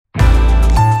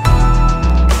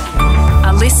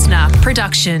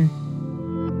production.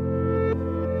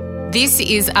 This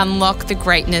is Unlock the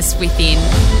Greatness Within.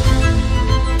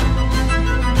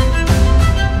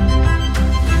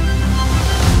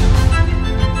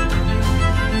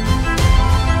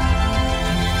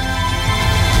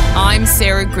 I'm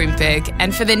Sarah Grimberg,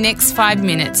 and for the next 5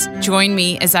 minutes, join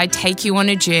me as I take you on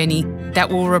a journey that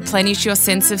will replenish your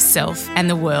sense of self and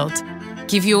the world,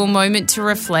 give you a moment to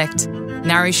reflect,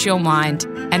 nourish your mind,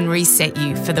 and reset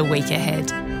you for the week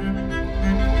ahead.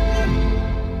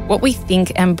 What we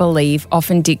think and believe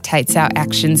often dictates our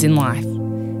actions in life.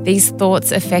 These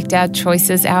thoughts affect our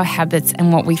choices, our habits,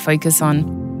 and what we focus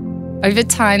on. Over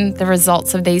time, the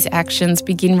results of these actions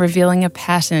begin revealing a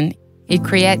pattern. It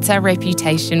creates our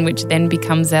reputation, which then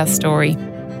becomes our story.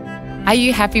 Are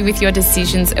you happy with your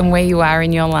decisions and where you are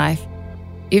in your life?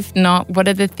 If not, what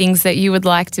are the things that you would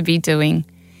like to be doing?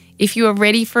 If you are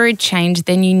ready for a change,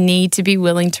 then you need to be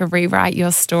willing to rewrite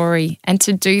your story. And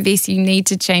to do this, you need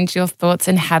to change your thoughts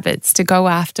and habits to go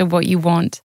after what you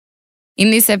want.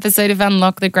 In this episode of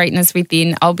Unlock the Greatness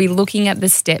Within, I'll be looking at the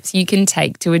steps you can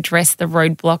take to address the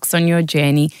roadblocks on your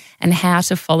journey and how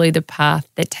to follow the path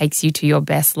that takes you to your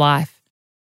best life.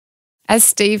 As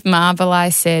Steve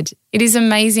Marvell said, it is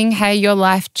amazing how your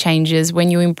life changes when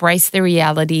you embrace the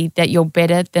reality that you're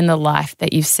better than the life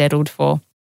that you've settled for.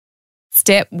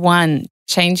 Step 1,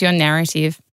 change your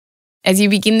narrative. As you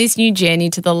begin this new journey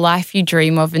to the life you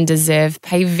dream of and deserve,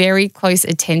 pay very close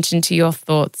attention to your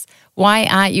thoughts. Why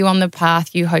aren't you on the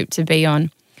path you hope to be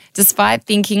on? Despite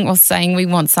thinking or saying we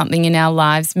want something in our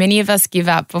lives, many of us give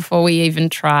up before we even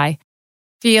try.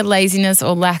 Fear, laziness,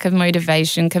 or lack of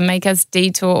motivation can make us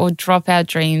detour or drop our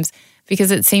dreams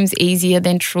because it seems easier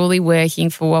than truly working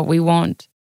for what we want.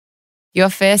 Your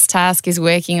first task is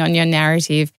working on your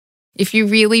narrative. If you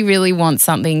really, really want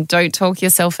something, don't talk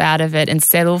yourself out of it and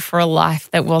settle for a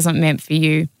life that wasn't meant for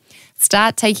you.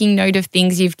 Start taking note of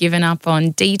things you've given up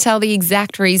on. Detail the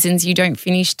exact reasons you don't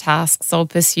finish tasks or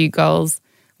pursue goals.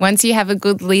 Once you have a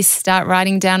good list, start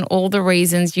writing down all the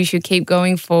reasons you should keep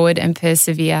going forward and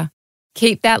persevere.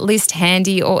 Keep that list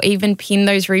handy or even pin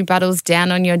those rebuttals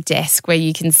down on your desk where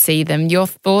you can see them. Your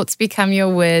thoughts become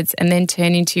your words and then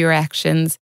turn into your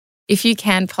actions. If you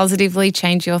can positively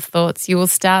change your thoughts, you will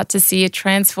start to see a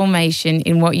transformation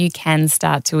in what you can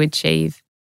start to achieve.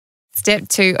 Step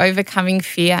 2, overcoming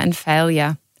fear and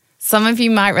failure. Some of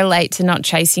you might relate to not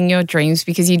chasing your dreams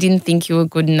because you didn't think you were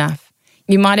good enough.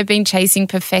 You might have been chasing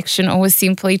perfection or were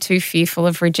simply too fearful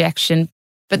of rejection.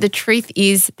 But the truth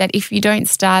is that if you don't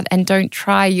start and don't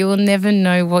try, you will never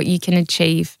know what you can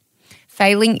achieve.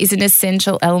 Failing is an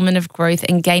essential element of growth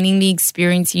and gaining the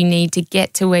experience you need to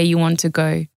get to where you want to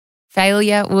go.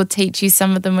 Failure will teach you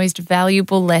some of the most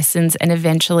valuable lessons and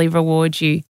eventually reward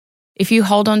you. If you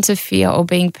hold on to fear or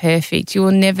being perfect, you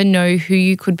will never know who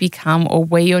you could become or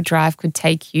where your drive could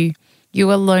take you.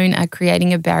 You alone are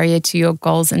creating a barrier to your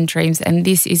goals and dreams, and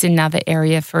this is another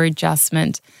area for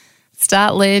adjustment.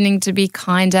 Start learning to be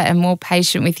kinder and more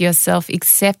patient with yourself.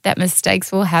 Accept that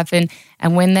mistakes will happen,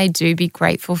 and when they do, be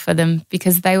grateful for them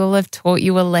because they will have taught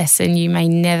you a lesson you may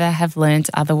never have learned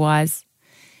otherwise.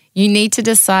 You need to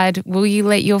decide, will you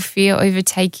let your fear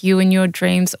overtake you and your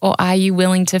dreams, or are you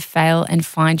willing to fail and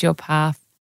find your path?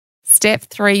 Step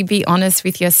 3, be honest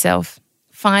with yourself.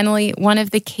 Finally, one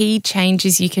of the key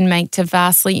changes you can make to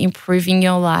vastly improving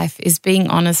your life is being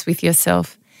honest with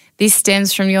yourself. This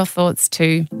stems from your thoughts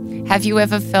too. Have you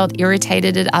ever felt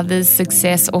irritated at others'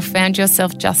 success or found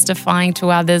yourself justifying to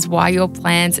others why your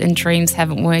plans and dreams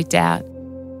haven't worked out?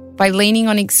 By leaning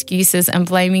on excuses and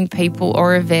blaming people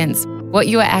or events, what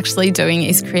you are actually doing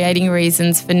is creating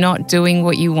reasons for not doing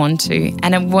what you want to,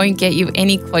 and it won't get you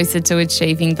any closer to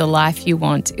achieving the life you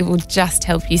want. It will just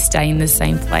help you stay in the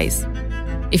same place.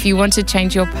 If you want to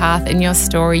change your path and your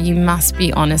story, you must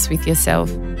be honest with yourself.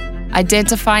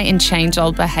 Identify and change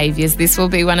old behaviours. This will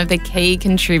be one of the key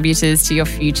contributors to your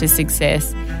future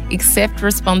success. Accept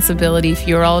responsibility for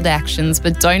your old actions,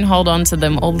 but don't hold on to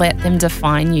them or let them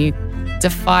define you.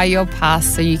 Defy your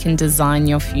past so you can design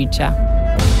your future.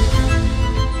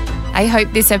 I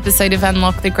hope this episode of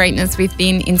Unlock the Greatness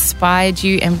Within inspired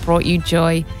you and brought you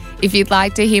joy. If you'd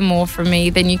like to hear more from me,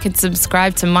 then you can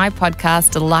subscribe to my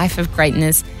podcast, A Life of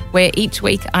Greatness, where each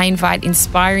week I invite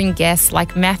inspiring guests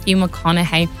like Matthew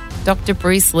McConaughey, Dr.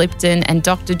 Bruce Lipton and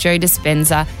Dr. Joe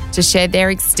Dispenza to share their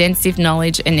extensive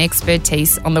knowledge and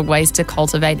expertise on the ways to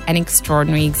cultivate an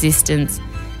extraordinary existence.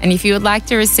 And if you would like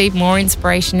to receive more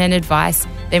inspiration and advice,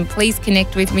 then please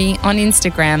connect with me on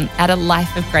Instagram at A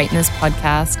Life of Greatness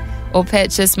Podcast, or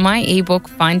purchase my ebook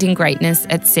Finding Greatness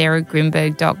at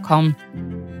sarahgrimberg.com.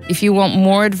 If you want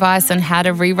more advice on how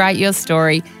to rewrite your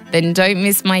story, Then don't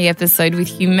miss my episode with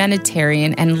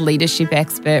humanitarian and leadership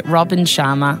expert Robin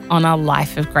Sharma on our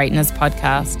Life of Greatness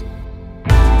podcast.